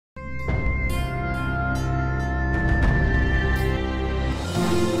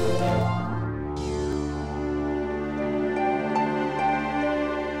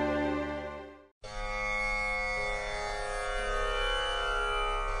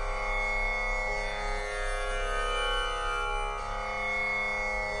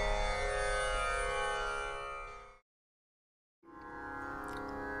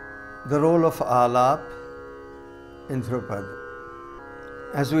The role of Aalaap in Dhrupad.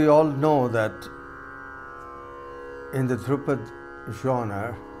 As we all know that in the Dhrupad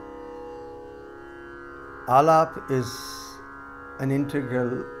genre, Aalaap is an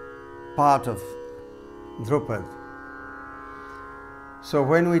integral part of Dhrupad. So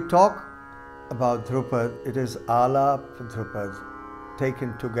when we talk about Dhrupad, it is Aalaap, Dhrupad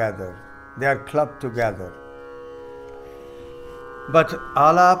taken together. They are clubbed together. But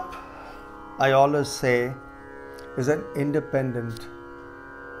Aalaap, I always say, is an independent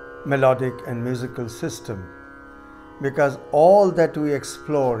melodic and musical system, because all that we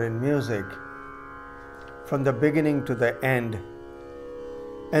explore in music from the beginning to the end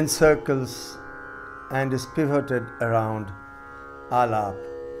encircles and is pivoted around Aalaap.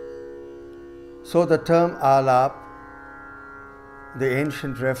 So the term Aalaap, the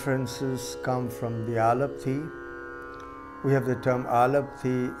ancient references come from the Aalapthi. We have the term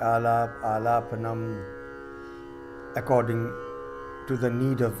Aalapthi, Aalaap, Aalapanam, according to the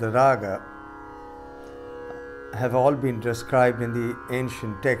need of the raga, have all been described in the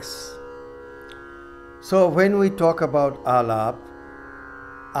ancient texts. So when we talk about Aalaap,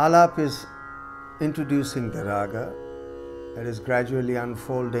 Aalaap is introducing the raga, it is gradually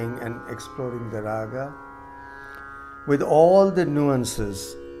unfolding and exploring the raga with all the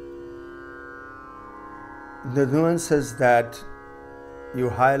nuances that you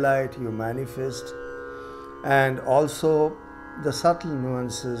highlight, you manifest, and also the subtle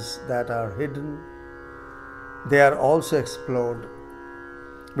nuances that are hidden. They are also explored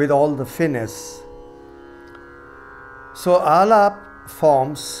with all the finesse. So Aalaap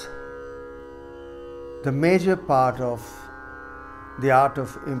forms the major part of the art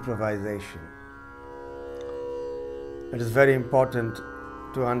of improvisation. It is very important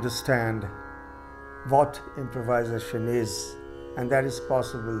to understand what improvisation is, and that is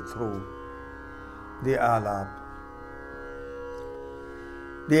possible through the Aalaap.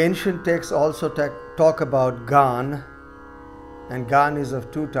 The ancient texts also talk about Gan, and Gan is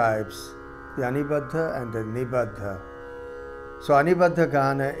of two types, the Anibaddha and the Nibaddha. So Anibaddha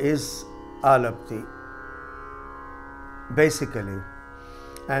Gana is Aalapthi, basically,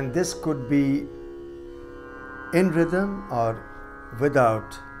 and this could be in rhythm or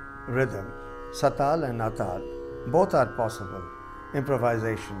without rhythm. Satal and Atal, both are possible,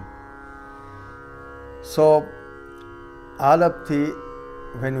 improvisation. So Aalapthi,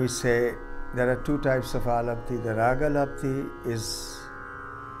 when we say there are two types of Aalapthi, the Raga Lapthi is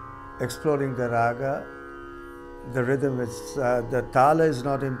exploring the raga. The rhythm is, the tala is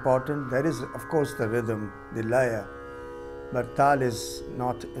not important. There is of course the rhythm, the laya, but tal is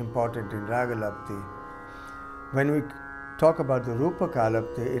not important in Raga Lapthi. When we talk about the Rupak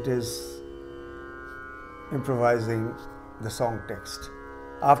Aalapthi, it is improvising the song text.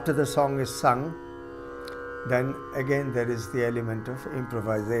 After the song is sung, then again there is the element of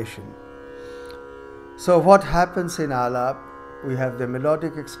improvisation. So what happens in Aalaap? We have the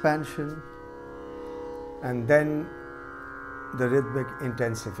melodic expansion and then the rhythmic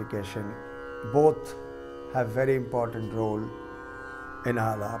intensification. Both have very important role in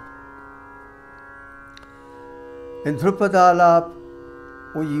Aalaap. In Dhrupad Aalaap,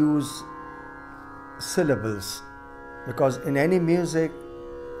 we use syllables, because in any music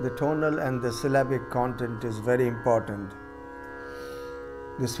the tonal and the syllabic content is very important.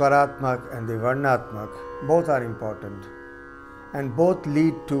 The Swaratmak and the Varnatmak, both are important, and both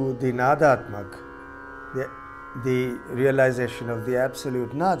lead to the Nadatmak, the realization of the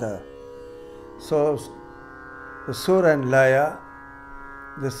absolute Nada. So the Sur and Laya,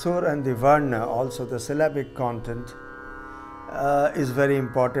 the Sur and the Varna, also the syllabic content is very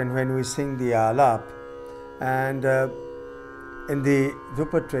important when we sing the Aalaap. And in the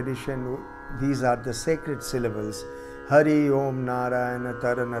Dhrupad tradition, these are the sacred syllables. Hari Om Narayana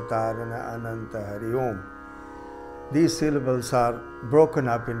Tarana Tarana Ananta Hari Om. These syllables are broken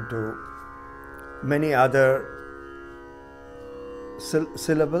up into many other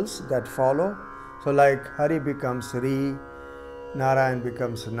syllables that follow. So like Hari becomes Ri, Narayan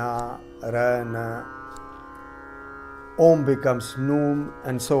becomes Na, Ra, Na, Om becomes Noom,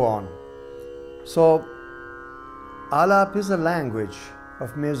 and so on. So Aalaap is a language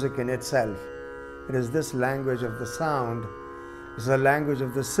of music in itself. It is this language of the sound, it is a language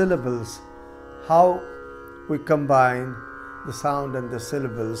of the syllables, how we combine the sound and the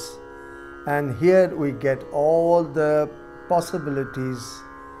syllables. And here we get all the possibilities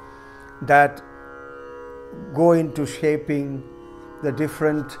that go into shaping the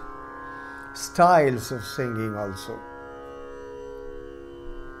different styles of singing also.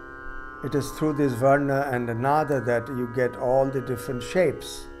 It is through this Varna and the Nada that you get all the different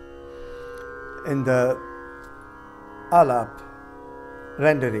shapes. in the Aalaap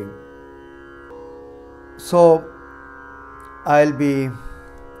rendering. So I'll be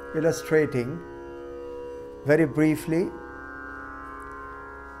illustrating very briefly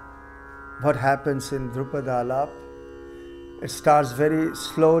what happens in Dhrupad Aalaap. It starts very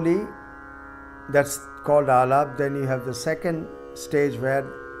slowly, that's called Aalaap. Then you have the second stage where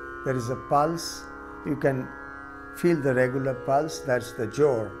there is a pulse. You can feel the regular pulse, that's the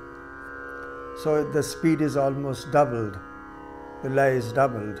jor. So the speed is almost doubled, the lay is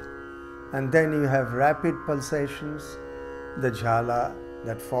doubled. And then you have rapid pulsations, the jhala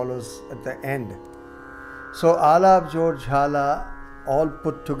that follows at the end. So Aalaap, jor, jhala all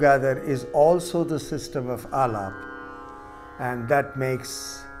put together is also the system of Aalaap, and that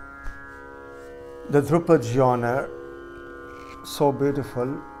makes the Dhrupad genre so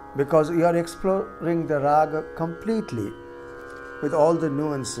beautiful, because you are exploring the raga completely with all the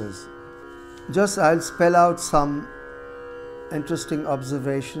nuances. Just I'll spell out some interesting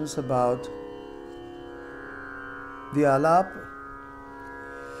observations about the Aalaap.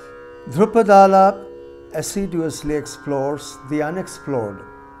 Dhrupad Aalaap assiduously explores the unexplored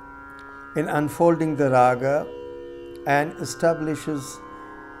in unfolding the raga and establishes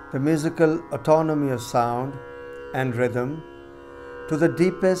the musical autonomy of sound and rhythm to the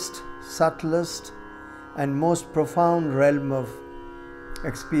deepest, subtlest, and most profound realm of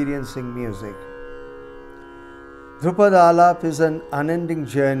experiencing music. Dhrupad Aalaap is an unending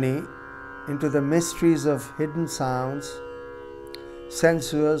journey into the mysteries of hidden sounds,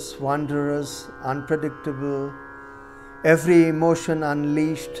 sensuous, wondrous, unpredictable, every emotion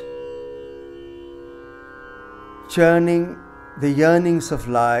unleashed, churning the yearnings of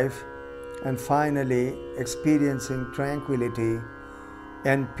life, and finally experiencing tranquility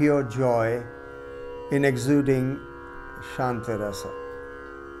and pure joy in exuding Shantirasa.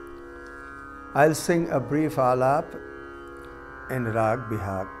 I'll sing a brief Aalaap in Rag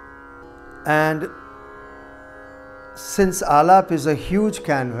Bihag. And since Aalaap is a huge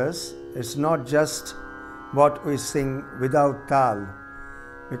canvas, it's not just what we sing without tal,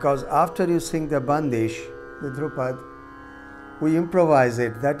 because after you sing the bandish, the Dhrupad, we improvise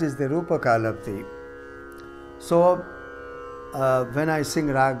it. That is the Rupakalapti. So when I sing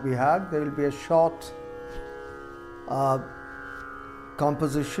Rag Bihag, there will be a short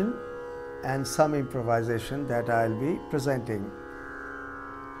composition and some improvisation that I'll be presenting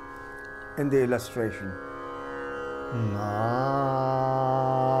in the illustration.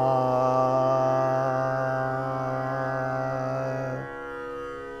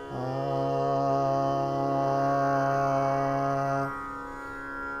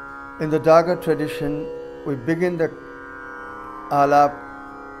 In the Daga tradition, we begin the Aalaap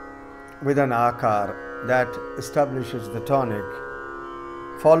with an akar that establishes the tonic,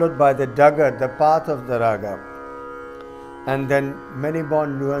 followed by the dagat, the path of the raga, and then many more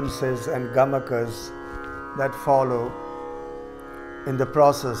nuances and gamakas that follow in the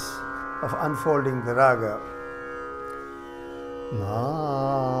process of unfolding the raga.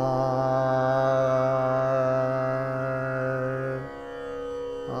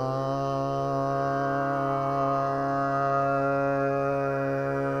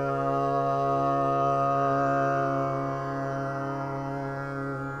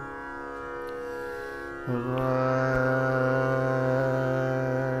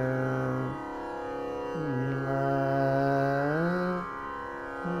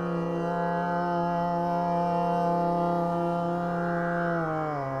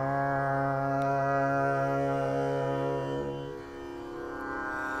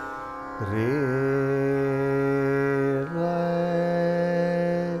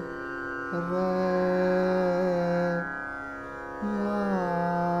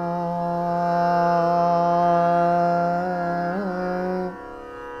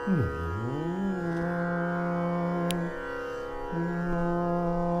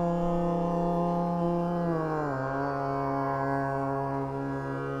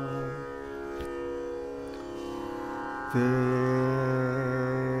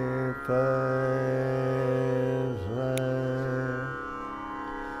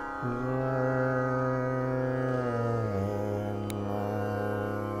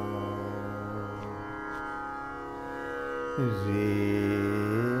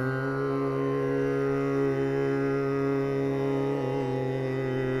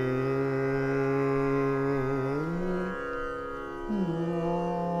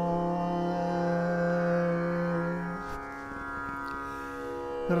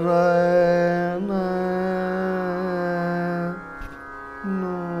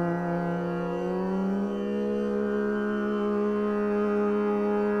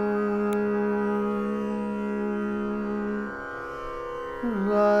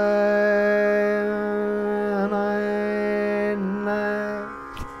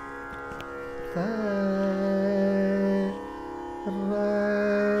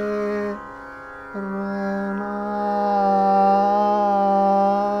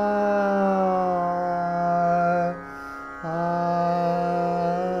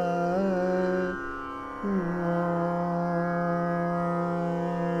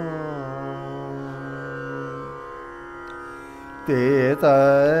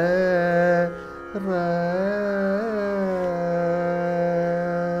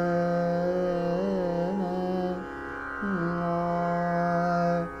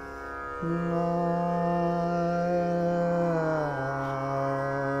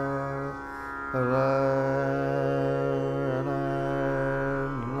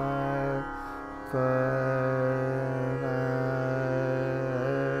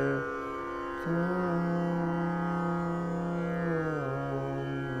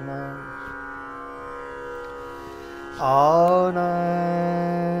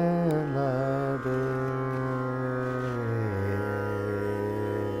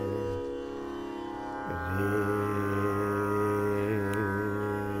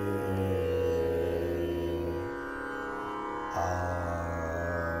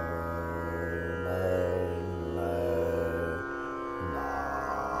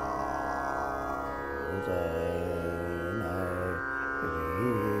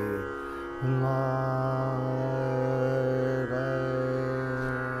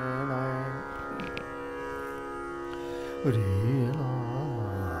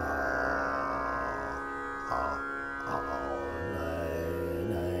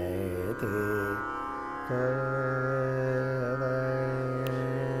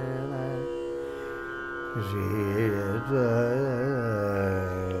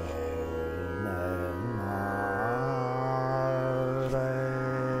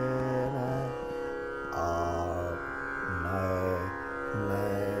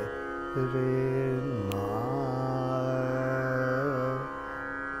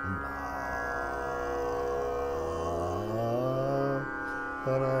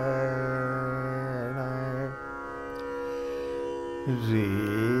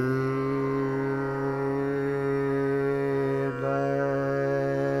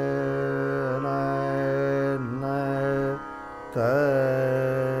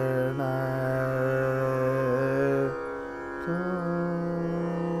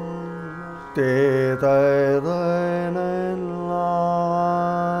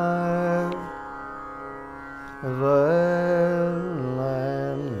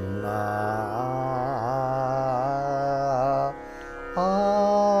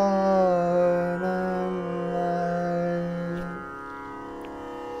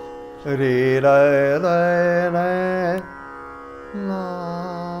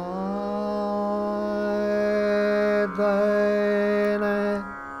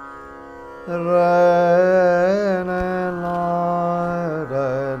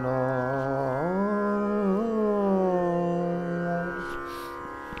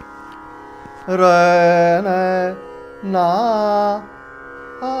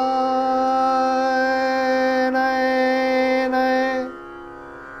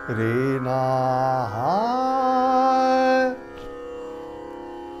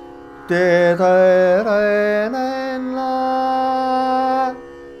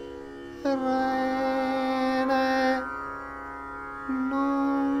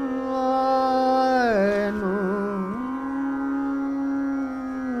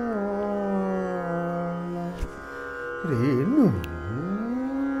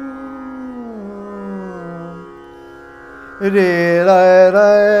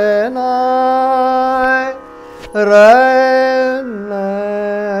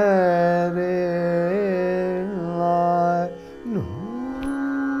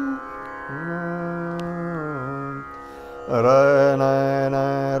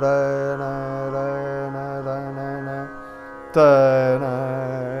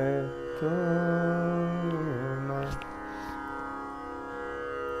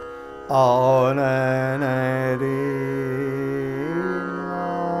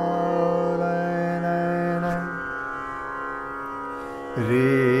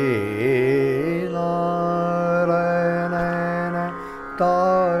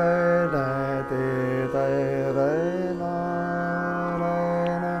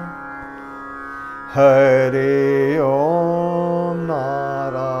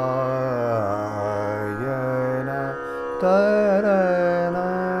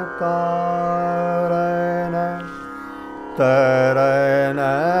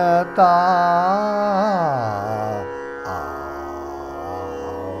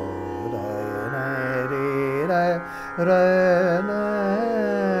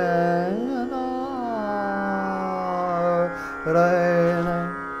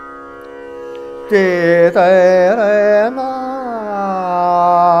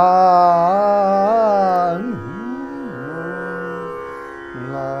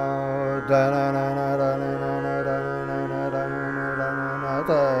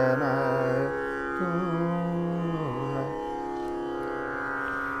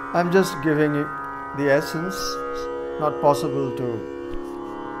 I'm just giving it the essence, not possible to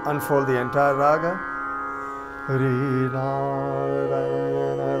unfold the entire raga.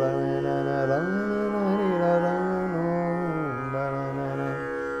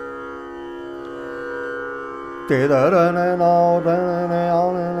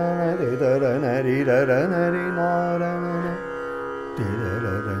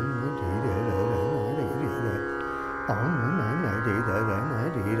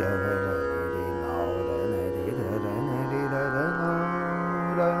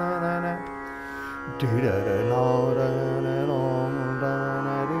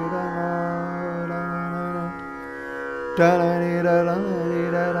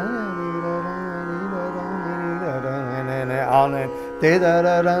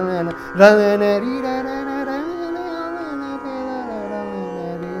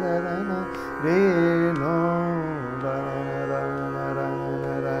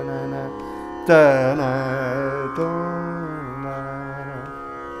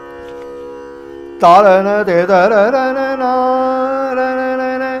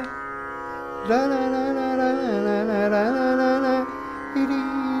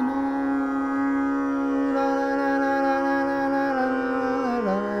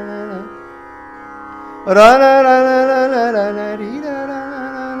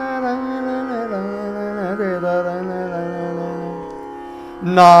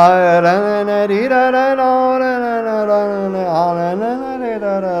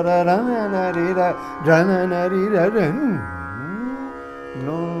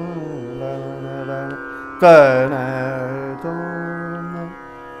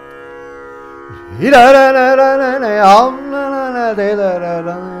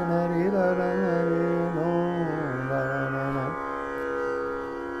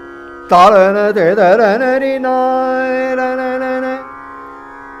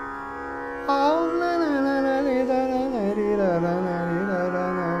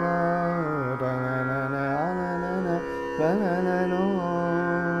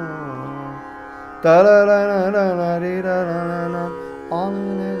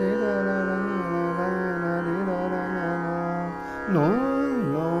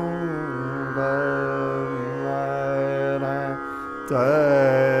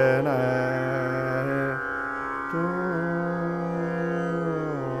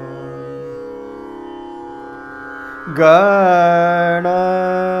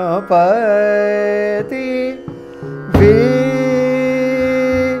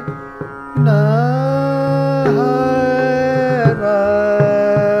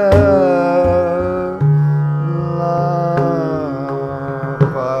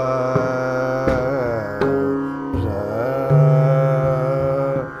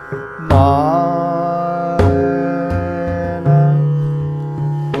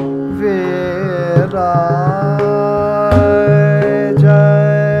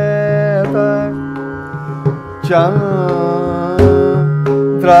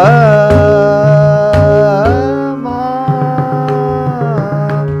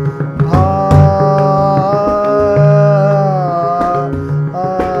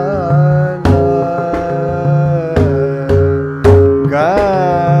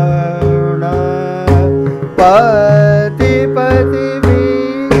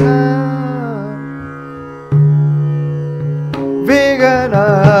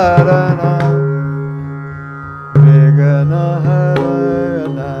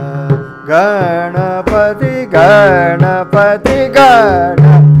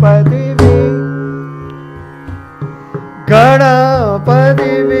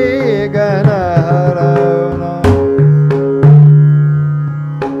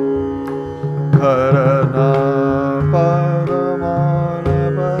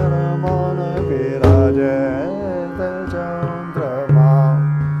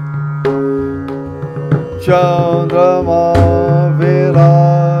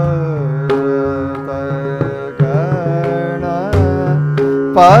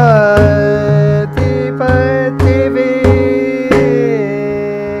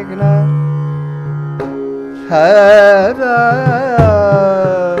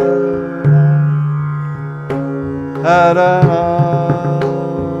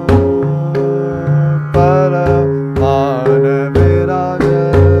 Para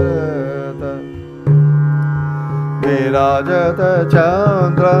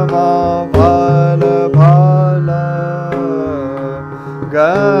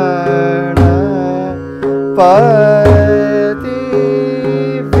Ganapati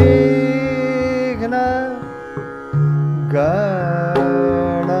Vighna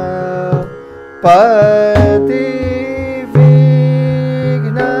Ganapati